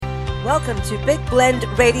Welcome to Big Blend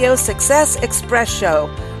Radio Success Express Show,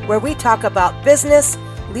 where we talk about business,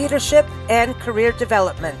 leadership, and career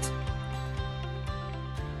development.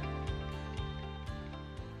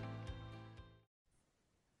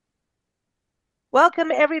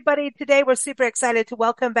 Welcome, everybody. Today, we're super excited to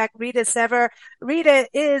welcome back Rita Sever. Rita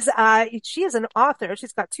is, she is an author.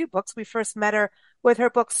 She's got 2 books. We first met her with her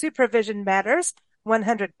book, Supervision Matters,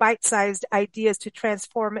 100 Bite-Sized Ideas to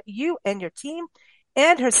Transform You and Your Team.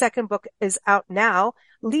 And her second book is out now,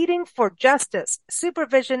 Leading for Justice,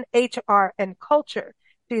 Supervision, HR, and Culture.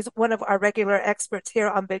 She's one of our regular experts here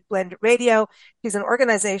on Big Blend Radio. She's an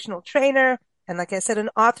organizational trainer and, like I said, an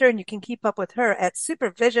author, and you can keep up with her at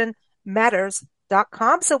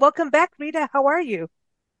supervisionmatters.com. So welcome back, Rita. How are you?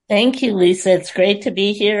 Thank you, Lisa. It's great to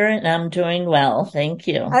be here, and I'm doing well. Thank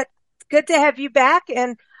you. Good to have you back.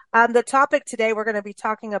 And the topic today, we're going to be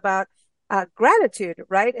talking about gratitude,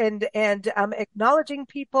 right? And acknowledging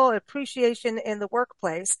people, appreciation in the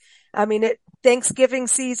workplace. I mean, Thanksgiving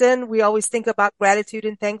season, we always think about gratitude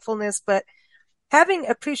and thankfulness, but having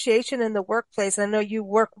appreciation in the workplace, and I know you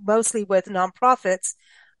work mostly with nonprofits,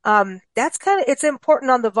 it's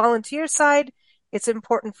important on the volunteer side. It's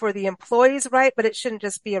important for the employees, right? But it shouldn't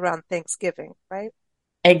just be around Thanksgiving, right?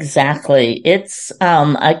 Exactly. It's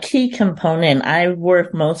a key component. I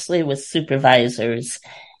work mostly with supervisors,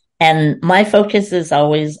 and my focus is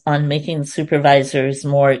always on making supervisors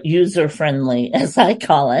more user-friendly, as I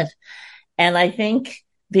call it. And I think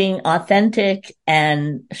being authentic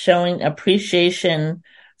and showing appreciation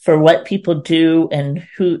for what people do and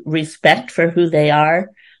respect for who they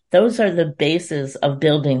are, those are the bases of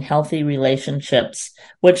building healthy relationships,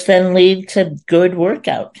 which then lead to good work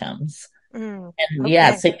outcomes. And okay.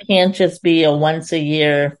 Yes, it can't just be a once a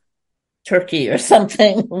year turkey or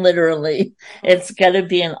something, literally. It's got to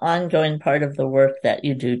be an ongoing part of the work that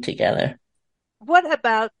you do together. What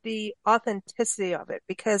about the authenticity of it?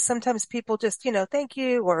 Because sometimes people just, thank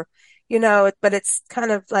you, or, but it's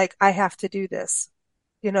kind of like, I have to do this,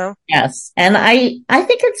 Yes. And I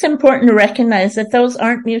think it's important to recognize that those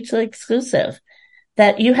aren't mutually exclusive,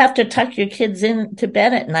 that you have to tuck your kids in to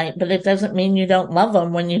bed at night, but it doesn't mean you don't love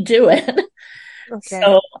them when you do it. Okay.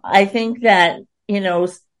 So I think that,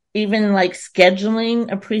 even like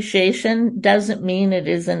scheduling appreciation doesn't mean it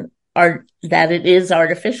isn't that it is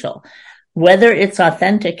artificial. Whether it's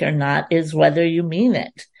authentic or not is whether you mean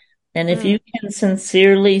it. And if you can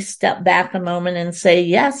sincerely step back a moment and say,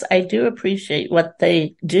 yes, I do appreciate what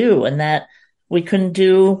they do, and that we couldn't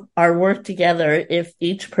do our work together if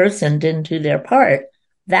each person didn't do their part,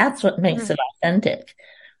 that's what makes it authentic.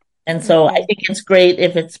 And so I think it's great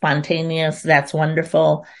if it's spontaneous. That's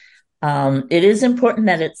wonderful. It is important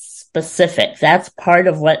that it's specific. That's part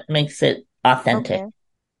of what makes it authentic. Okay.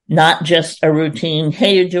 Not just a routine,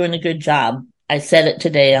 hey, you're doing a good job. I said it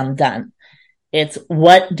today, I'm done. It's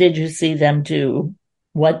what did you see them do?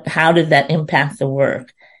 How did that impact the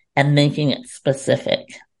work? And making it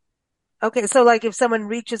specific. Okay. So like if someone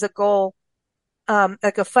reaches a goal,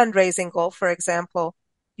 like a fundraising goal, for example,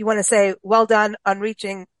 you want to say, well done on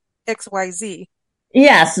reaching XYZ.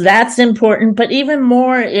 Yes, that's important. But even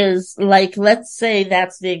more is like, let's say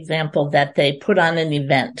that's the example that they put on an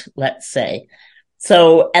event, let's say.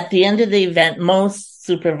 So at the end of the event, most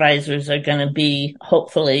supervisors are going to be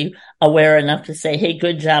hopefully aware enough to say, hey,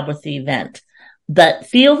 good job with the event. But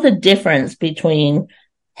feel the difference between,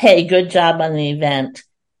 hey, good job on the event,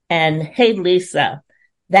 and hey, Lisa,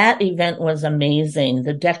 that event was amazing.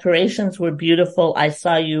 The decorations were beautiful. I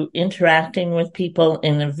saw you interacting with people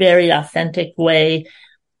in a very authentic way.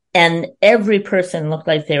 And every person looked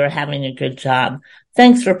like they were having a good job.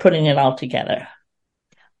 Thanks for putting it all together.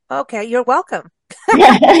 Okay, you're welcome.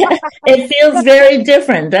 It feels very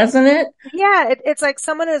different, doesn't it? Yeah, it's like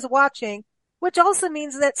someone is watching, which also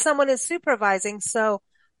means that someone is supervising. So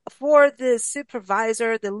for the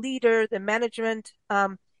supervisor, the leader, the management,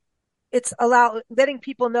 it's letting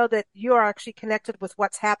people know that you are actually connected with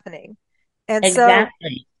what's happening. And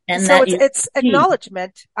exactly. And so it's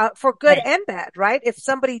acknowledgement for good and bad, right? If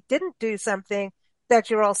somebody didn't do something, that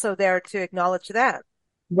you're also there to acknowledge that.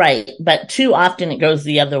 Right. But too often it goes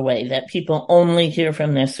the other way, that people only hear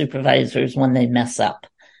from their supervisors when they mess up.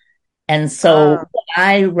 And so what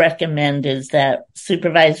I recommend is that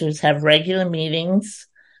supervisors have regular meetings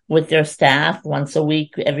with their staff once a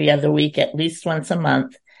week, every other week, at least once a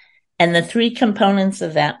month. And the 3 components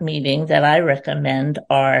of that meeting that I recommend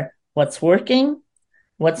are what's working,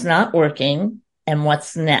 what's not working, and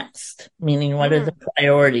what's next, meaning what are the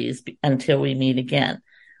priorities until we meet again.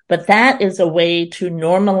 But that is a way to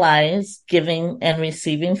normalize giving and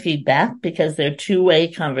receiving feedback, because they're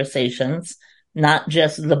 2-way conversations, not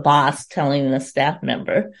just the boss telling the staff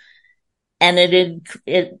member. And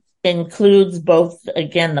it includes both,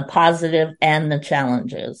 again, the positive and the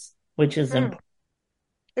challenges, which is Mm.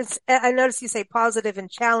 important. I notice you say positive and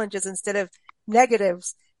challenges instead of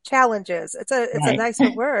negatives, challenges. It's a Right.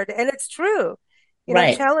 nicer word, and it's true.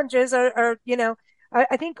 Right. Challenges are,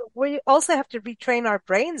 I think we also have to retrain our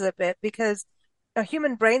brains a bit because our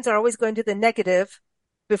human brains are always going to the negative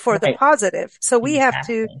before the Right. positive. So we have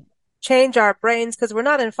to Exactly. change our brains because we're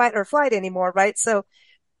not in fight or flight anymore, right? So,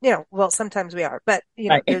 well, sometimes we are, but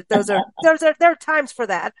Right. there are times for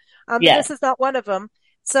that. And Yes, this is not one of them.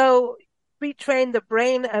 So retrain the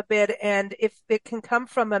brain a bit. And if it can come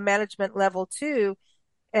from a management level too,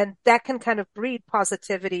 and that can kind of breed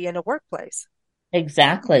positivity in a workplace.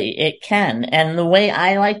 exactly. It can. And the way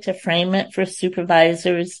I like to frame it for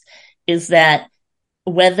supervisors is that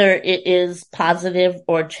whether it is positive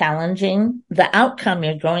or challenging, the outcome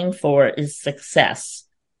you're going for is success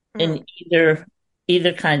Mm, in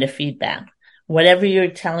either kind of feedback. Whatever you're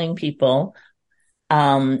telling people,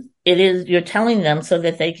 you're telling them so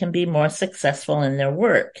that they can be more successful in their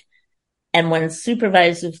work. And when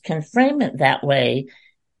supervisors can frame it that way,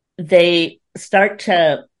 they start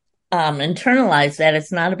to internalize that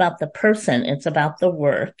it's not about the person, it's about the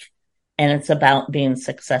work and it's about being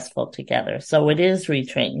successful together. So it is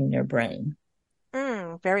retraining your brain.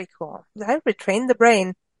 very cool. I would train the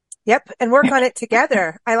brain. Yep, and work on it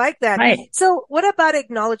together. I like that. Right. So, what about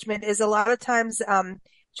acknowledgement? Is a lot of times,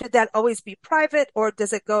 should that always be private, or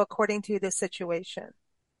does it go according to the situation?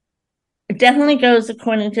 It definitely goes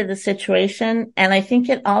according to the situation. And I think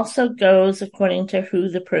it also goes according to who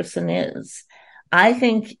the person is. I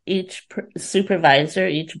think each supervisor,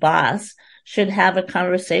 each boss should have a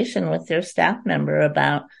conversation with their staff member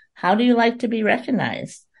about how do you like to be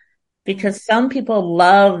recognized? Mm, Because some people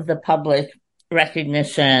love the public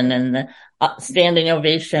recognition and the standing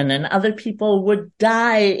ovation, and other people would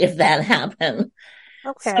die if that happened. So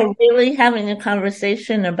okay. really having a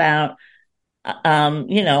conversation about,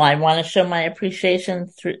 I want to show my appreciation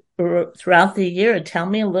throughout the year. Tell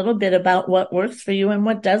me a little bit about what works for you and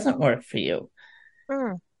what doesn't work for you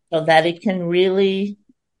Mm. so that it can really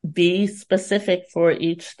be specific for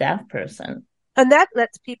each staff person. And that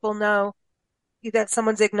lets people know that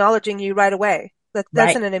someone's acknowledging you right away. That's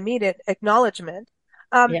Right. an immediate acknowledgement.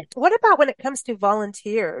 Yeah. What about when it comes to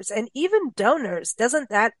volunteers and even donors? Doesn't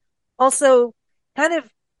that also kind of,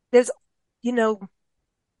 there's, you know,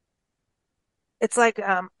 it's like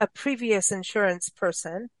a previous insurance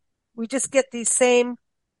person. We just get these same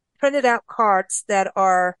printed out cards that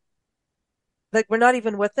are like we're not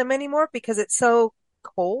even with them anymore because it's so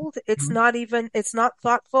cold. It's not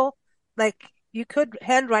thoughtful. Like you could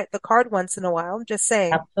handwrite the card once in a while. I'm just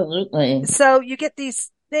saying. Absolutely. So you get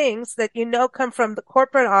these things that come from the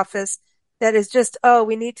corporate office that is just, oh,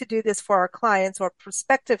 we need to do this for our clients or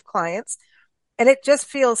prospective clients. And it just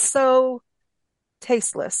feels so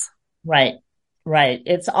tasteless. Right. Right.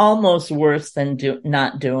 It's almost worse than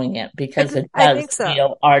not doing it because it I does think so.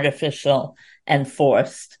 feel artificial and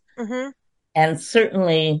forced. Hmm. And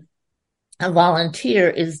certainly a volunteer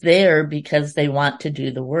is there because they want to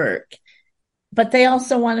do the work, but they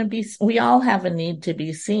also want to we all have a need to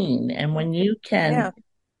be seen. And when you can Yeah.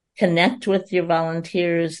 connect with your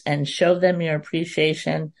volunteers and show them your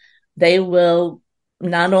appreciation, they will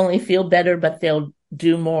not only feel better, but they'll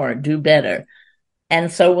do more, do better.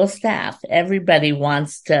 And so will staff. Everybody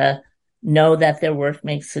wants to know that their work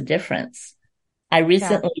makes a difference. I Yeah.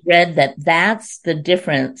 recently read that that's the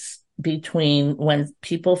difference between when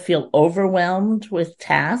people feel overwhelmed with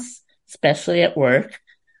tasks, especially at work,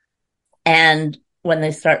 and when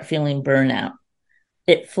they start feeling burnout.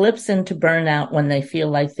 It flips into burnout when they feel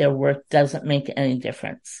like their work doesn't make any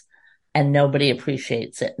difference and nobody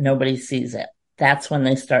appreciates it. Nobody sees it. That's when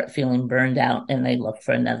they start feeling burned out and they look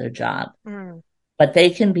for another job. Mm. But they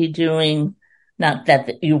can be doing, not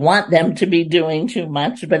that you want them to be doing too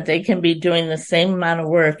much, but they can be doing the same amount of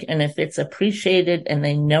work. And if it's appreciated and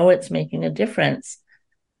they know it's making a difference,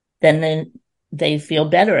 then they feel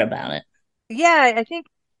better about it. Yeah. I think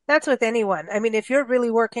that's with anyone. I mean, if you're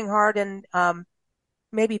really working hard and,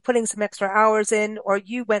 maybe putting some extra hours in, or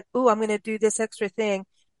you went, ooh, I'm going to do this extra thing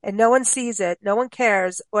and no one sees it, no one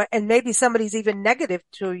cares, and maybe somebody's even negative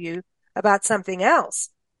to you about something else,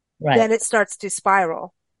 then Right. it starts to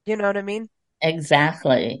spiral. You know what I mean?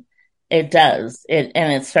 Exactly. It does. And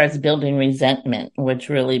it starts building resentment, which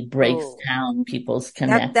really breaks Oh, down people's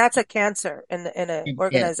connect. that's a cancer in a It is.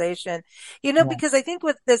 organization, Yeah. because I think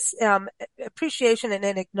with this, appreciation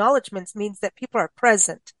and acknowledgments means that people are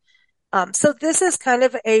present. So this is kind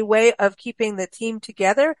of a way of keeping the team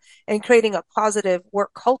together and creating a positive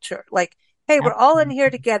work culture. Like, hey, we're all in here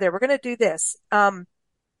Absolutely. together. We're going to do this.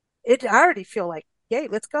 I already feel like, yay,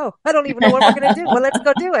 let's go. I don't even know what we're going to do. Well, let's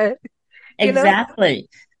go do it. You know? Exactly.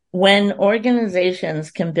 When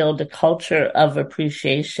organizations can build a culture of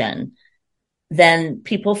appreciation, then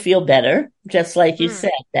people feel better. Just like you Mm.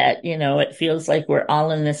 said, that, it feels like we're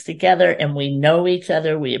all in this together and we know each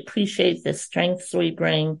other. We appreciate the strengths we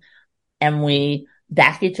bring and we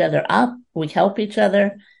back each other up. We help each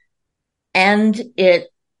other. And it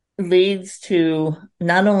leads to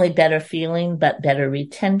not only better feeling, but better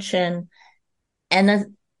retention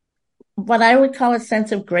and what I would call a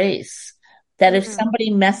sense of grace. That if Mm. somebody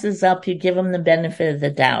messes up, you give them the benefit of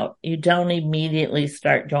the doubt. You don't immediately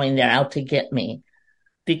start going, they're out to get me,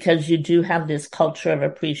 because you do have this culture of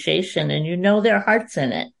appreciation and you know their heart's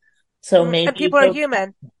in it. So Mm. maybe And you people are go,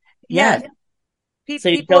 human. Yeah. yes. So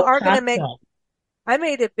you People go are going to talk to make, them. I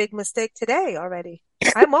made a big mistake today already.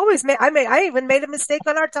 I even made a mistake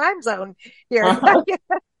on our time zone here. Uh-huh.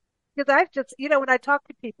 Because I've just, when I talk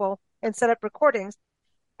to people and set up recordings,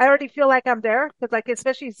 I already feel like I'm there because, like,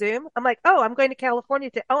 especially Zoom, I'm like, oh, I'm going to California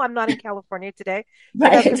today. Oh, I'm not in California today,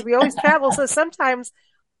 because Right. we always travel. So sometimes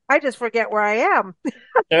I just forget where I am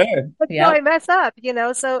Sure. until I Yep. mess up,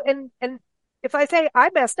 So, and if I say I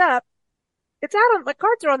messed up, it's out on my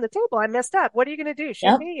cards are on the table. I messed up. What are you going to do? Shoot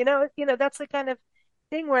Yep. me? That's the kind of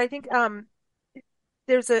thing where I think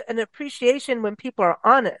there's an appreciation when people are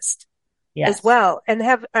honest as Yes. well and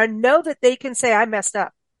have or know that they can say I messed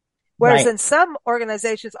up. Whereas Right. in some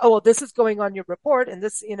organizations, oh, well, this is going on your report and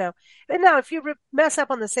and now if you mess up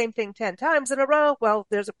on the same thing 10 times in a row, well,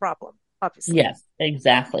 there's a problem, obviously. Yes,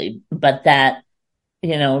 exactly. But that,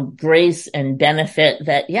 grace and benefit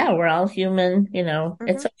that, yeah, we're all human, Hmm.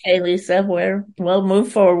 it's okay, Lisa, we'll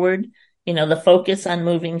move forward, the focus on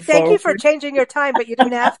moving Thank you for forward. changing your time, but you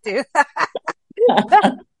didn't have to.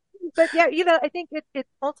 But yeah, I think it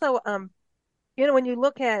also, when you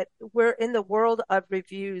look at we're in the world of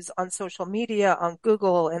reviews on social media, on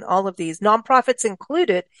Google, and all of these nonprofits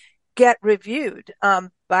included get reviewed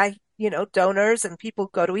by donors and people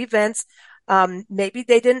go to events. Maybe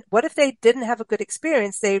they didn't. What if they didn't have a good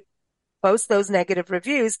experience? They post those negative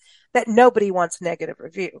reviews that nobody wants negative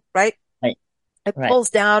review, right? Right, It right. pulls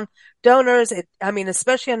down donors. I mean,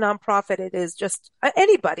 especially a nonprofit, it is just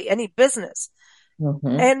anybody, any business.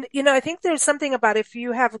 Hmm. And, I think there's something about if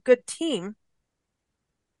you have a good team,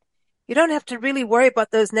 you don't have to really worry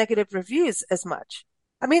about those negative reviews as much.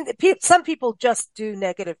 I mean, some people just do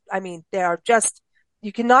negative. I mean, they are just,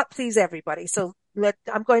 you cannot please everybody. So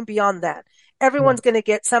I'm going beyond that. Yeah. Everyone's going to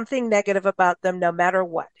get something negative about them no matter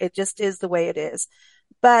what. It just is the way it is.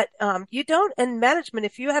 But, you don't, in management,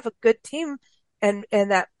 if you have a good team and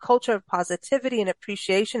that culture of positivity and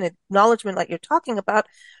appreciation, and acknowledgement, like you're talking about,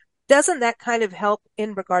 doesn't that kind of help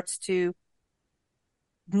in regards to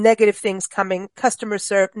negative things coming,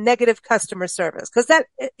 negative customer service? Because that,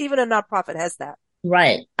 even a nonprofit has that.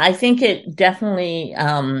 Right. I think it definitely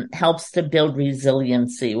helps to build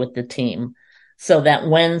resiliency with the team so that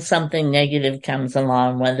when something negative comes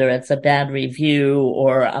along, whether it's a bad review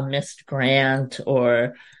or a missed grant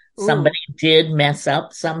or somebody Ooh, did mess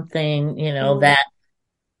up something, ooh. that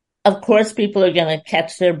of course people are going to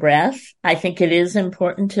catch their breath. I think it is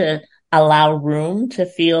important to allow room to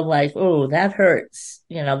feel like, oh, that hurts.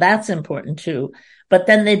 That's important too. But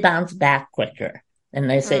then they bounce back quicker and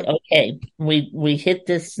they say, Mm. okay, we hit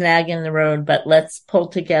this snag in the road, but let's pull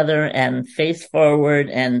together and face forward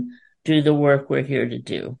and do the work we're here to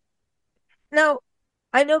do. Now,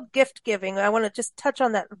 I know gift giving. I want to just touch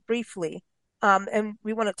on that briefly. And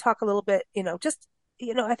we want to talk a little bit,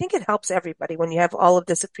 I think it helps everybody when you have all of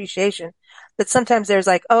this appreciation that sometimes there's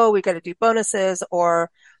like, oh, we got to do bonuses or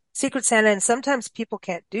Secret Santa. And sometimes people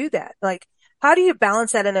can't do that. Like, how do you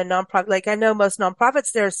balance that in a nonprofit? Like, I know most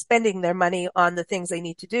nonprofits, they're spending their money on the things they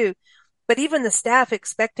need to do. But even the staff,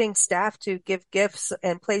 expecting staff to give gifts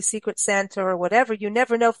and play Secret Santa or whatever, you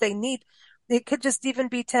never know if they need, it could just even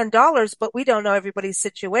be $10, but we don't know everybody's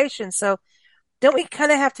situation. So don't we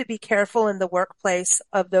kind of have to be careful in the workplace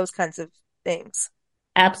of those kinds of things?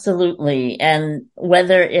 Absolutely. And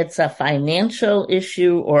whether it's a financial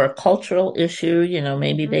issue or a cultural issue,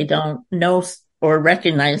 maybe Mm-hmm. they don't know or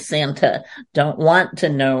recognize Santa, don't want to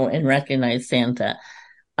know and recognize Santa.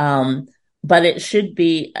 Um, but it should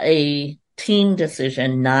be a team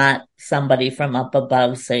decision, not somebody from up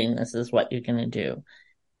above saying this is what you're going to do.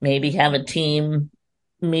 Maybe have a team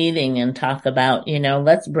meeting and talk about,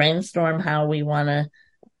 let's brainstorm how we want to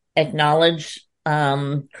acknowledge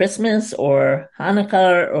Christmas or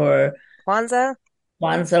Hanukkah or Kwanzaa?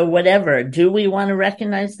 Kwanzaa, whatever. Do we want to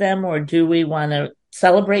recognize them or do we want to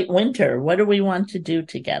celebrate winter? What do we want to do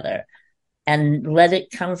together? And let it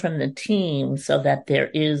come from the team so that there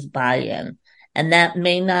is buy-in. And that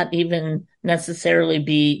may not even necessarily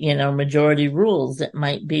be, majority rules. It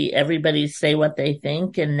might be everybody say what they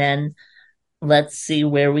think, and then let's see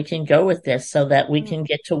where we can go with this so that we Mm, can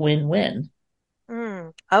get to win-win.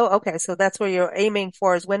 Oh, okay. So that's where you're aiming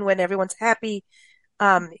for is win-win. Everyone's happy.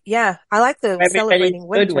 Yeah, I like the Everybody's celebrating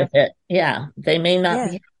good with winter. it. Yeah. They may not Yeah,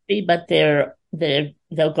 be happy, but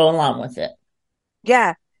they'll go along with it.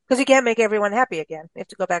 yeah. Because you can't make everyone happy again. You have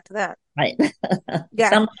to go back to that. Right.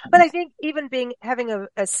 Yeah. But I Sometimes. think even having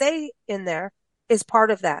a say in there is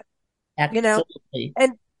part of that, you know? Absolutely.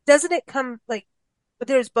 And doesn't it come like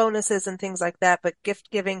there's bonuses and things like that, but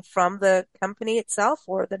gift giving from the company itself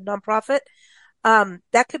or the nonprofit,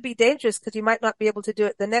 that could be dangerous because you might not be able to do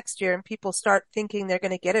it the next year and people start thinking they're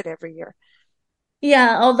going to get it every year.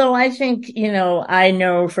 Yeah, although I think, I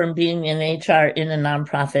know from being in HR in a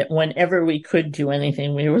nonprofit, whenever we could do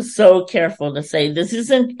anything, we were so careful to say this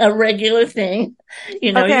isn't a regular thing.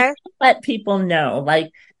 You Okay. let people know.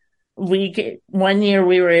 Like one year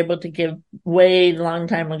we were able to give way long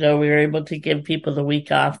time ago, we were able to give people the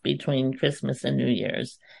week off between Christmas and New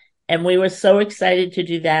Year's. And we were so excited to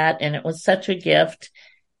do that. And it was such a gift.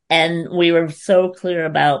 And we were so clear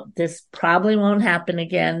about this probably won't happen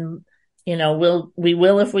again. We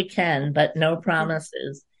will if we can, but no Mhm.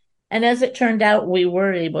 promises. And as it turned out, we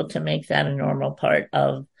were able to make that a normal part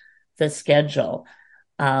of the schedule.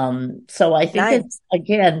 So I think it's Nice.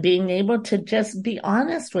 again being able to just be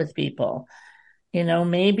honest with people.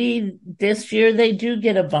 Maybe this year they do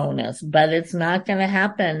get a bonus, but it's not going to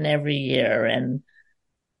happen every year. And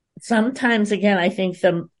sometimes, again, I think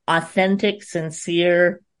the authentic,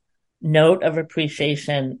 sincere note of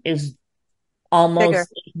appreciation is Bigger.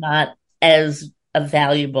 almost not as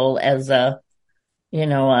valuable as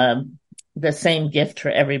the same gift for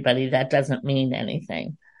everybody. That doesn't mean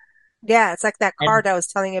anything. Yeah, it's like that And card I was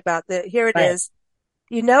telling you about. Here it right, is.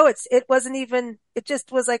 It wasn't even, it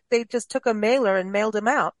just was like they just took a mailer and mailed them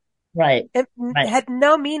out. right, It right, had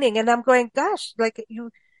no meaning. And I'm going, gosh, like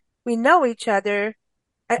we know each other.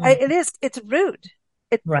 mm, It's rude.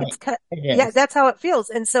 It's right. It yeah, is. that's how it feels.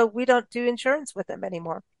 And so we don't do insurance with them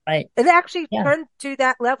anymore. Right. It actually Yeah. turned to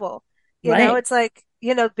that level. Right. It's like,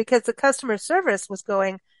 because the customer service was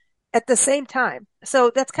going at the same time.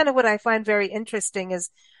 So that's kind of what I find very interesting is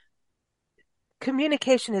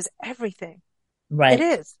communication is everything. It Right.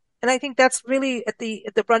 is. And I think that's really at the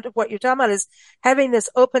brunt of what you're talking about is having this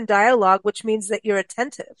open dialogue, which means that you're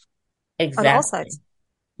attentive on all Exactly. sides.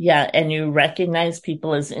 Yeah. And you recognize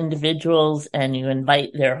people as individuals and you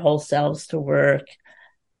invite their whole selves to work.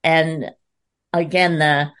 And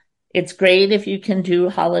again, it's great if you can do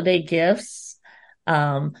holiday gifts.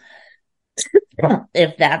 Um,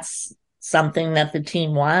 if that's something that the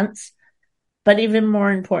team wants. But even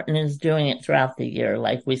more important is doing it throughout the year,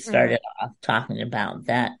 like we Hmm. started off talking about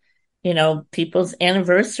that, people's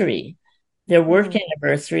anniversary, their work Hmm.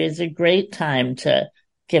 anniversary is a great time to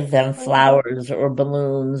give them Oh, yeah. flowers or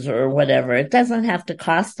balloons or whatever. It doesn't have to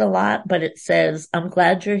cost a lot, but it says, I'm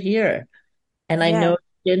glad you're here. And I know Yeah.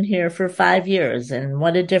 you've been here for 5 years and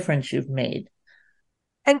what a difference you've made.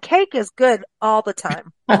 And cake is good all the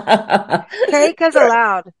time. Sure. Cake is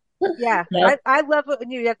allowed. Yeah. I, Yep. I love it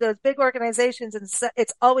when you have those big organizations and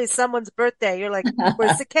it's always someone's birthday. You're like,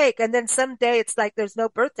 where's the cake? And then someday it's like, there's no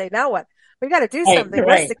birthday. Now what? We got to do Right, something.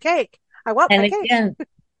 Where's right. the cake? I want And my cake. again,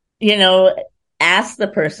 you know, ask the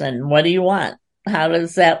person, what do you want? How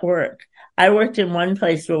does that work? I worked in one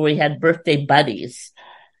place where we had birthday buddies.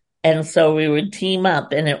 And so we would team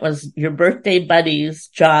up and it was your birthday buddy's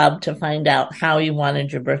job to find out how you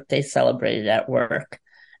wanted your birthday celebrated at work.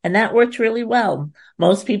 And that worked really well.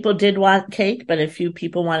 Most people did want cake, but a few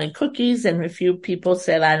people wanted cookies and a few people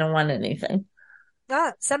said, I don't want anything.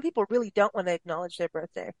 Some people really don't want to acknowledge their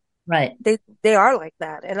birthday. Right. They are like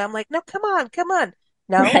that. And I'm like, no, come on, come on.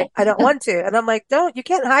 No, Right. I don't want to. And I'm like, don't, you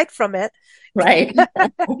can't hide from it. Right.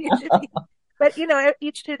 You should be, but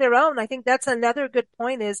each to their own. I think that's another good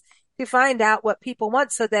point is to find out what people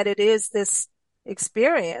want so that it is this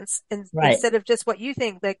experience and Right. instead of just what you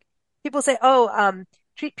think. Like people say, oh,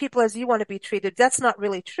 treat people as you want to be treated. That's not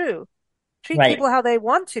really true. Treat Right. people how they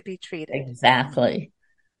want to be treated. Exactly.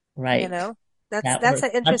 You Right. know, that's That that's works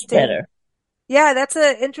an much interesting, better. yeah, that's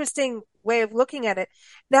an interesting way of looking at it.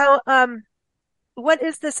 Now, what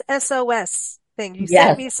is this SOS thing? You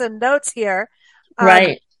sent Yes. me some notes here. Um,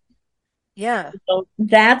 Right. yeah. So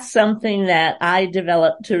that's something that I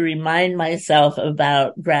developed to remind myself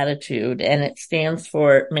about gratitude, and it stands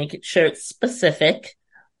for make it sure it's specific,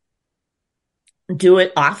 do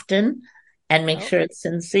it often, and make Oh, sure it's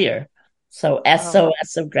sincere. So oh,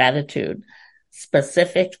 SOS of gratitude,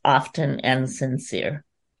 specific, often, and sincere.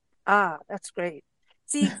 that's great.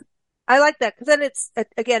 See, I like that because then it's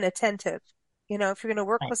again attentive. You know, if you're going to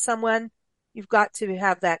work Right. with someone, you've got to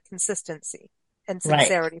have that consistency and Right.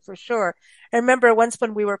 sincerity for sure. I remember once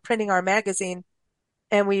when we were printing our magazine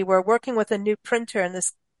and we were working with a new printer and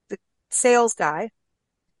the sales guy,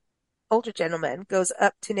 older gentleman, goes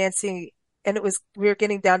up to Nancy and we were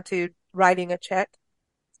getting down to writing a check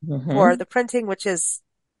for Hmm. the printing, which is,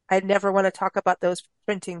 I never want to talk about those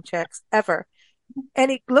printing checks ever.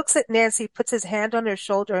 And he looks at Nancy, puts his hand on her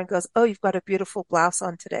shoulder and goes, "Oh, you've got a beautiful blouse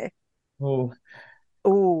on today." Oh,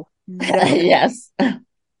 Oh, no. yes.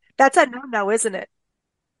 That's a no-no, isn't it?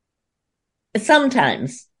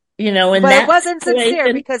 Sometimes, in But it that wasn't sincere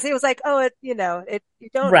situation, because he was like, "Oh,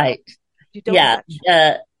 right. you don't Yeah.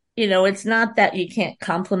 touch." It's not that you can't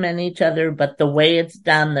compliment each other, but the way it's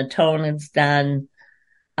done, the tone it's done,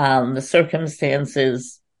 the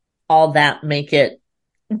circumstances, all that make it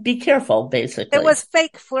be careful, It basically. was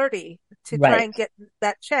fake flirty to try Right. and get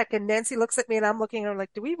that check. And Nancy looks at me and I'm looking at her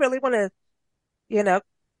like, "Do we really want to, you know,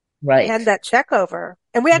 Right. hand that check over?"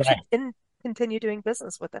 And we actually Right. didn't continue doing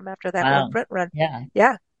business with them after that one Wow. print run. Yeah.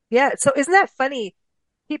 Yeah. Yeah. So isn't that funny?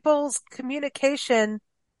 People's communication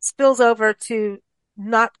spills over to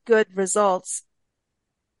not good results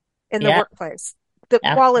in the Yeah. workplace. The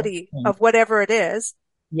quality Absolutely. of whatever it is,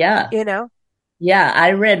 Yeah. you know? Yeah.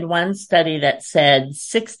 I read one study that said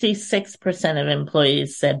 66% of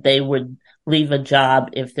employees said they would leave a job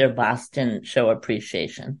if their boss didn't show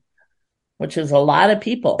appreciation, which is a lot of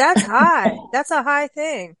people. That's high. That's a high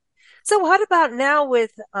thing. So what about now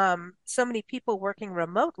with so many people working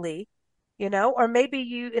remotely, or maybe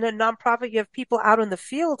you in a nonprofit you have people out in the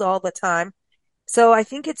field all the time. So I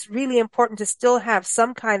think it's really important to still have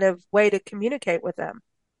some kind of way to communicate with them.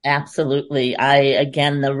 Absolutely.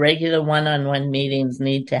 Again, the regular one-on-one meetings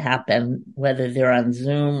need to happen, whether they're on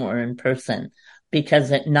Zoom or in person, because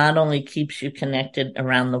it not only keeps you connected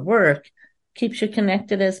around the work, keeps you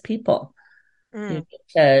connected as people. You Mm. get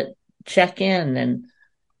to check in and,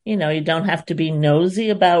 you don't have to be nosy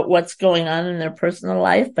about what's going on in their personal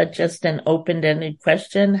life, but just an open-ended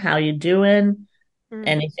question. How you doing? Mm.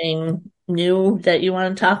 Anything new that you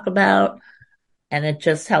want to talk about? And it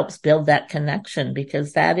just helps build that connection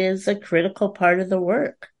because that is a critical part of the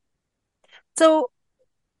work. So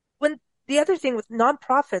when the other thing with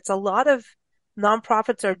nonprofits, a lot of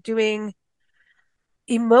nonprofits are doing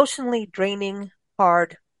emotionally draining,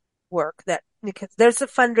 hard work that because there's the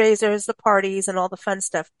fundraisers, the parties and all the fun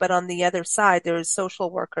stuff. But on the other side, there's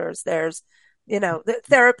social workers, there's, the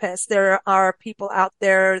therapists, there are people out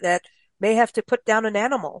there that may have to put down an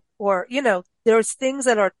animal or, there's things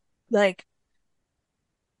that are like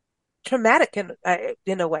traumatic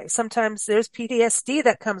in a way. Sometimes there's PTSD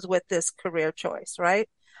that comes with this career choice, right?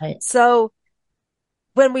 Right. So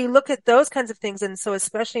when we look at those kinds of things, and so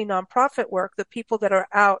especially nonprofit work, the people that are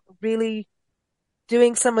out really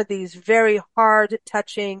doing some of these very hard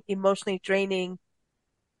touching, emotionally draining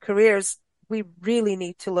careers, we really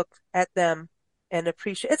need to look at them and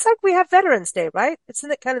appreciate. It's like we have Veterans Day, right?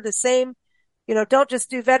 Isn't it kind of the same? Don't just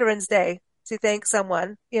do Veterans Day to thank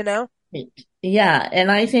someone. Yeah. And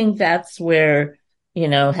I think that's where,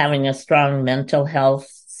 having a strong mental health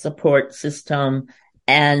support system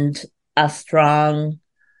and a strong,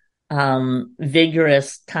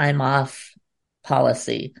 vigorous time off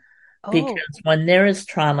policy. Oh, Because when there is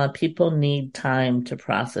trauma, people need time to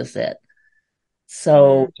process it. mm,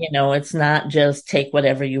 So, it's not just take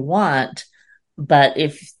whatever you want, but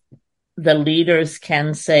if the leaders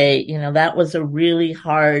can say, that was a really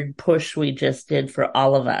hard push we just did for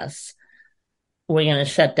all of us. We're going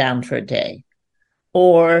to shut down for a day.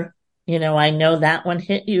 Or, I know that one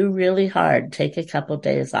hit you really hard. Take a couple of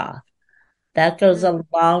days off. That goes mm.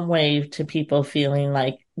 a long way to people feeling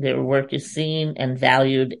like their work is seen and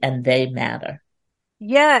valued and they matter.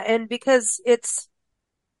 Yeah, and because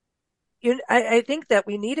I think that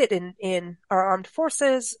we need it in our armed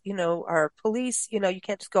forces, our police, you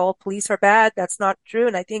can't just go, "Oh, police are bad." That's not true.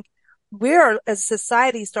 And I think we're, as a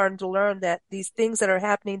society, starting to learn that these things that are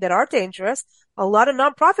happening that are dangerous, a lot of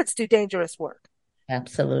nonprofits do dangerous work,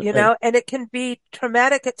 Absolutely. and it can be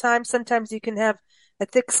traumatic at times. Sometimes you can have a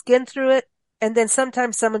thick skin through it. And then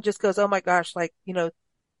sometimes someone just goes, "Oh my gosh," like,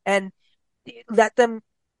 and let them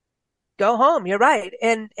go home. You're right.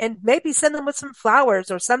 And maybe send them with some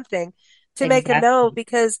flowers or something to make a note Exactly.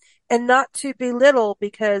 because, and not to belittle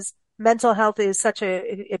because mental health is such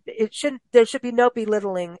it shouldn't, there should be no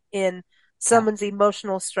belittling in someone's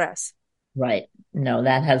emotional stress. Right. No,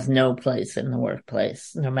 that has no place in the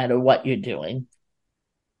workplace, no matter what you're doing.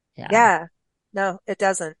 Yeah. Yeah. No, it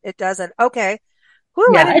doesn't. It doesn't. Okay.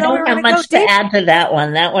 Whew, I Yeah, didn't I know we don't were have going to go much to deep. add to that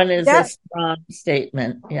one. That one is a That, strong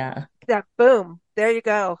statement. Yeah. that boom. There you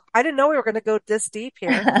go. I didn't know we were going to go this deep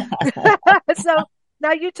here. So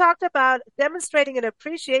now you talked about demonstrating an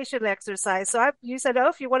appreciation exercise. So you said, oh,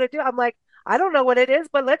 if you want to do it, I'm like, I don't know what it is,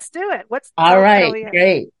 but let's do it. What's All tell right, me.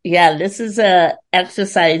 great. Yeah, this is a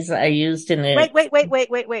exercise I used in it.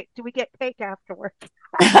 Wait. Do we get cake afterward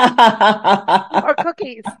or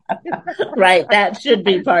cookies? Right, that should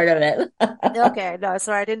be part of it. Okay, no,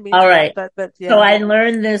 sorry, I didn't mean All to laugh, right. but So yeah. I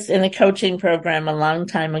learned this in a coaching program a long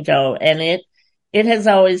time ago, and it has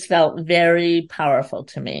always felt very powerful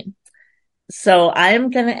to me. So I'm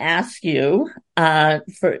going to ask you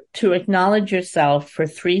for to acknowledge yourself for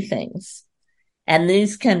three things. And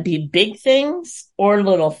these can be big things or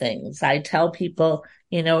little things. I tell people,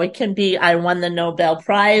 it can be I won the Nobel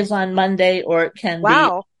Prize on Monday, or it can be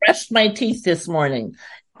Wow. brushed my teeth this morning.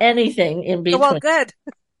 Anything in Well, between. good.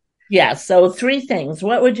 Yeah, so three things.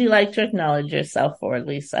 What would you like to acknowledge yourself for,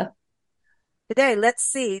 Lisa? Today, let's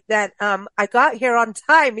see that I got here on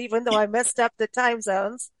time, even though I messed up the time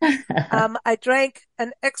zones. I drank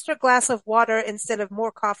an extra glass of water instead of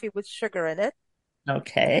more coffee with sugar in it.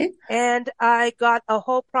 Okay. And I got a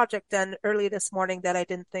whole project done early this morning that I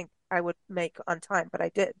didn't think I would make on time, but I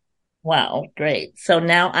did. Wow, great. So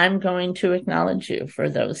now I'm going to acknowledge you for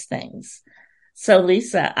those things. So,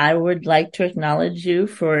 Lisa, I would like to acknowledge you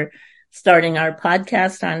for starting our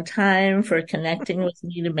podcast on time, for connecting with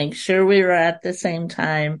me to make sure we were at the same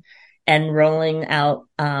time, and rolling out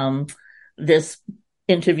this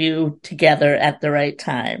interview together at the right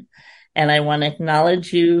time. And I want to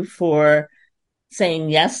acknowledge you for saying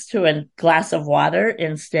yes to a glass of water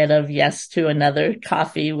instead of yes to another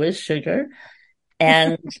coffee with sugar.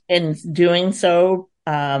 And in doing so,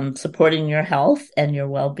 supporting your health and your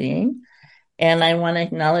well-being. And I want to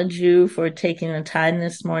acknowledge you for taking the time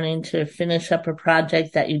this morning to finish up a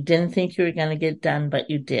project that you didn't think you were going to get done, but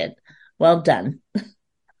you did. Well done.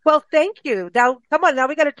 Well, thank you. Now, come on. Now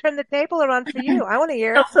we got to turn the table around for you. I want to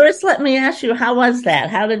hear. So first, let me ask you, how was that?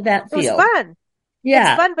 How did that It was feel? fun. It's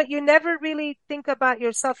Yeah, fun, but you never really think about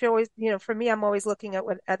yourself. You're always, for me, I'm always looking at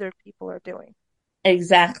what other people are doing.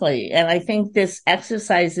 exactly. And I think this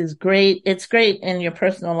exercise is great. It's great in your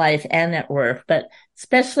personal life and at work, but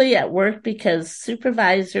especially at work because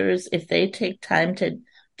supervisors, if they take time to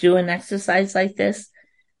do an exercise like this,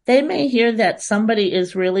 they may hear that somebody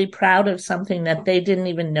is really proud of something that they didn't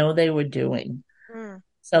even know they were doing. Mm.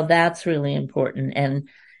 So that's really important.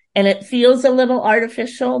 And it feels a little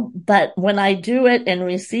artificial, but when I do it and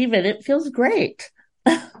receive it, it feels great.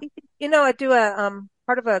 I do a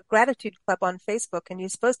part of a gratitude club on Facebook, and you're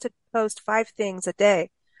supposed to post 5 things a day.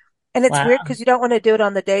 And it's weird Wow. because you don't want to do it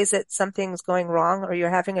on the days that something's going wrong or you're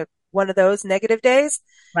having one of those negative days,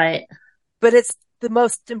 Right. but it's the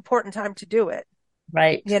most important time to do it,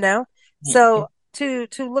 Right. you know? So to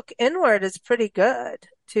look inward is pretty good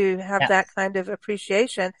to have Yes. that kind of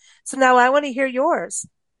appreciation. So now I want to hear yours.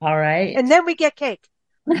 All right. And then we get cake.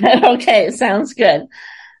 Okay. Sounds good.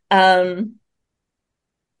 Um,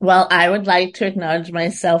 well, I would like to acknowledge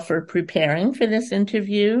myself for preparing for this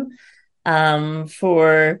interview,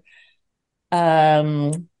 for,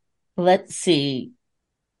 um, let's see,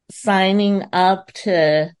 signing up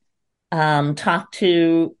to talk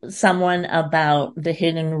to someone about the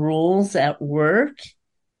hidden rules at work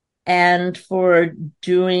and for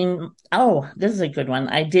this is a good one.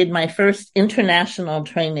 I did my first international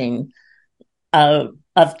training a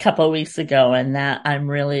couple of weeks ago, and that I'm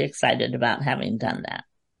really excited about having done that.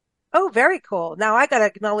 Oh, very cool. Now I got to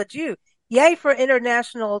acknowledge you. Yay for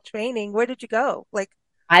international training. Where did you go? Like,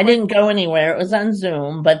 I what? didn't go anywhere. It was on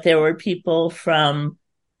Zoom, but there were people from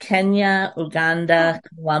Kenya, Oh, Uganda,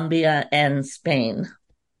 Colombia, and Spain.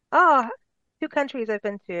 oh, 2 countries I've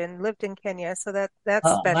been to and lived in Kenya. So that's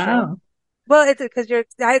Oh, special. wow. Well, it's because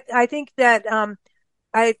I think that,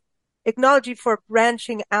 I acknowledge you for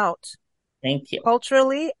branching out Thank you.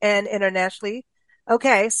 culturally and internationally.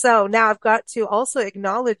 Okay. So now I've got to also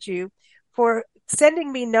acknowledge you for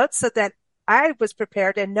sending me notes so that I was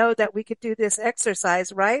prepared and know that we could do this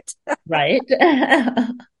exercise, right? Right.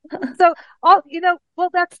 So well,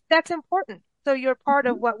 that's important. So you're part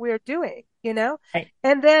of what we're doing. Right.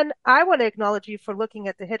 And then I want to acknowledge you for looking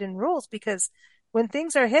at the hidden rules because when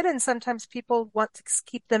things are hidden, sometimes people want to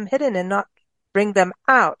keep them hidden and not bring them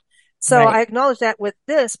out. So I Right. acknowledge that with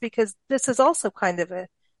this because this is also kind of a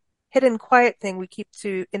hidden quiet thing we keep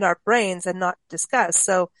to in our brains and not discuss.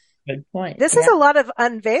 So Good point. this is Yeah. a lot of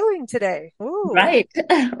unveiling today. Ooh. Right.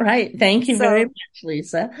 Right. Thank you very So much,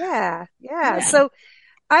 Lisa. yeah, yeah. Yeah. So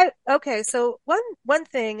okay, so one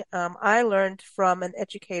thing I learned from an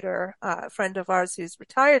educator, a friend of ours who's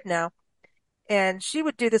retired now, and she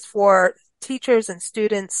would do this for teachers and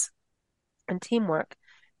students and teamwork,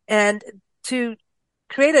 and to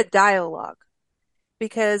create a dialogue,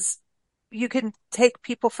 because you can take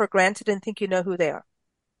people for granted and think you know who they are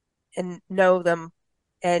and know them,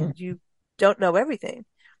 and you don't know everything.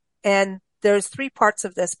 And there's three parts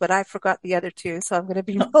of this, but I forgot the other two. So I'm going to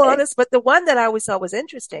be real Okay. honest. But the one that I always thought was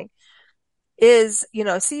interesting is,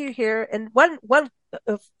 see you here. And one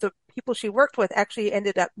of the people she worked with actually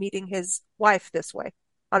ended up meeting his wife this way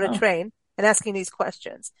on a Oh, train and asking these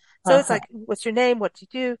questions. So it's uh-huh. like, what's your name? What do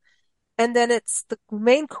you do? And then it's the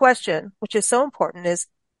main question, which is so important, is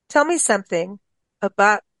tell me something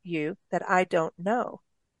about you that I don't know.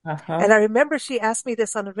 And Uh-huh. I remember she asked me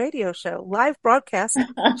this on a radio show, live broadcast.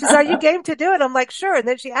 She's, are you game to do it? I'm like, sure. And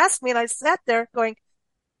then she asked me and I sat there going,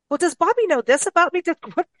 well, does Bobby know this about me?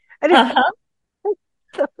 And Uh-huh.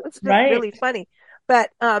 it's just Right. really funny.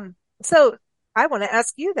 But, so I want to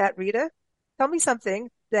ask you that, Rita. Tell me something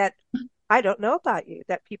that I don't know about you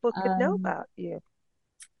that people could know Um, about you.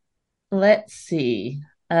 let's see.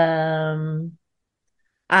 Um,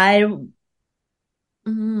 I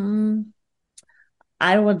mm,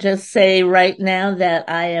 I will just say right now that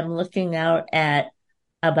I am looking out at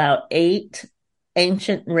about 8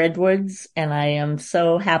 ancient redwoods, and I am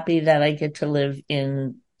so happy that I get to live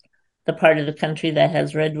in the part of the country that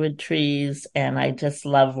has redwood trees, and I just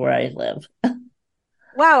love where I live.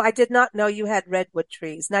 Wow, I did not know you had redwood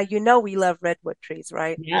trees. Now, we love redwood trees,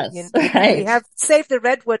 right? Yes, We right. have Save the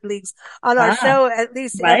Redwood Leagues on our Ah, show at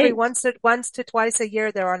least every right. once to twice a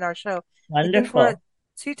year. They're on our show. I think we're at Wonderful.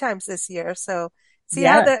 2 times this year. So see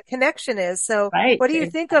how Yes, the connection is. So right. what do you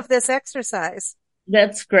think of this exercise?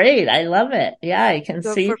 That's great. I love it. Yeah, I can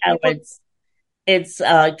So see for how people, it's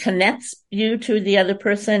connects you to the other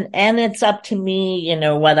person, and it's up to me,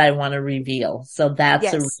 what I want to reveal. So that's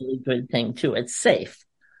a yes. really good thing too. It's safe.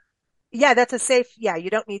 Yeah, that's a safe, yeah, you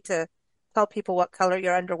don't need to tell people what color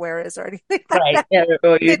your underwear is or anything like Right. that.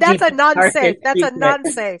 Or See, your that's a deepest, non-safe. darkest That's a secret.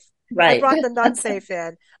 non-safe. I Right. brought the non-safe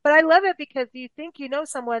in. But I love it because you think you know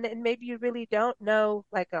someone and maybe you really don't know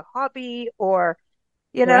like a hobby or,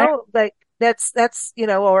 Right. like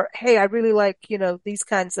or hey, I really like, these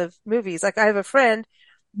kinds of movies. Like I have a friend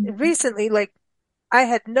recently, like I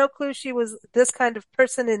had no clue she was this kind of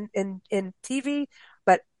person in TV,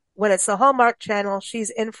 but when it's the Hallmark Channel, she's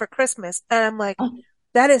in for Christmas. And I'm like, Oh,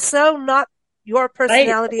 that is so not your right.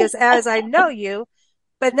 personality as I know you.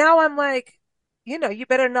 But now I'm like, you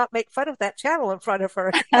better not make fun of that channel in front of her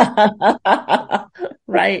again.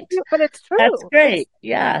 Right. But it's That's true. great.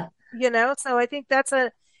 Yeah. So I think it's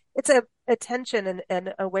a attention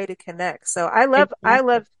and a way to connect. So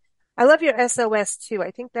Exactly. I love your SOS too.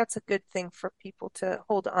 I think that's a good thing for people to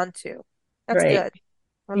hold on to. That's Great. good.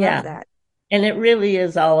 I love Yeah. that. And it really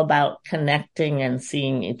is all about connecting and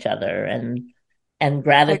seeing each other, and I agree.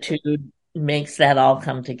 gratitude makes that all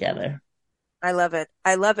come together. I love it.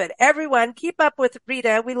 I love it. Everyone, keep up with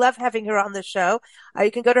Rita. We love having her on the show.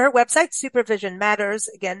 You can go to her website, Supervision Matters.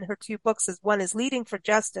 Again, her 2 books one is Leading for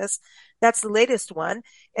Justice. That's the latest one.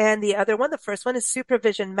 And the other one, the first one is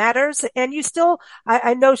Supervision Matters. And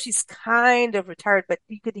I know she's kind of retired, but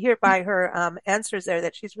you could hear by her answers there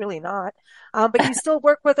that she's really not. But you still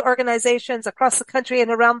work with organizations across the country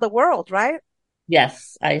and around the world, right?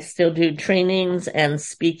 Yes, I still do trainings and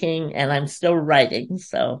speaking, and I'm still writing.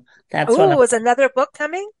 So that's one of, Oh, is another book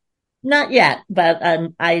coming? not yet, but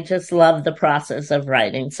I just love the process of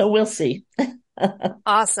writing. So we'll see.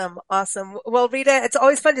 Awesome. Awesome. Well, Rita, it's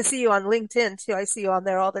always fun to see you on LinkedIn too. I see you on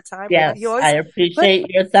there all the time. You Yes, I always put, appreciate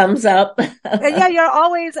your thumbs up. yeah, you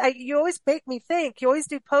always make me think. You always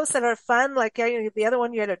do posts that are fun. Like the other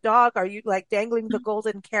one, you had a dog. Are you like dangling the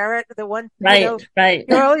golden carrot? The one, Right, right.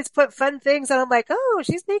 you always put fun things. And I'm like, oh,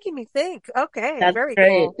 she's making me think. Okay. That's Very great.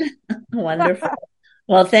 cool. Wonderful.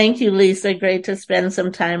 Well, thank you, Lisa. Great to spend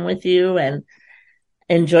some time with you, and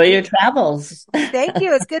enjoy your travels. Thank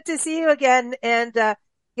you. It's good to see you again. And,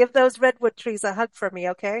 give those redwood trees a hug for me.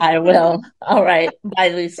 Okay. I will. All right. Bye,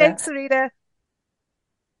 Lisa. Thanks, Rita.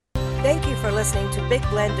 Thank you for listening to Big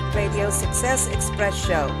Blend Radio Success Express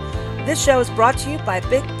Show. This show is brought to you by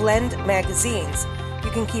Big Blend Magazines. You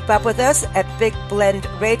can keep up with us at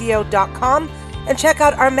bigblendradio.com and check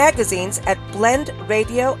out our magazines at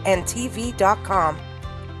blendradioandtv.com.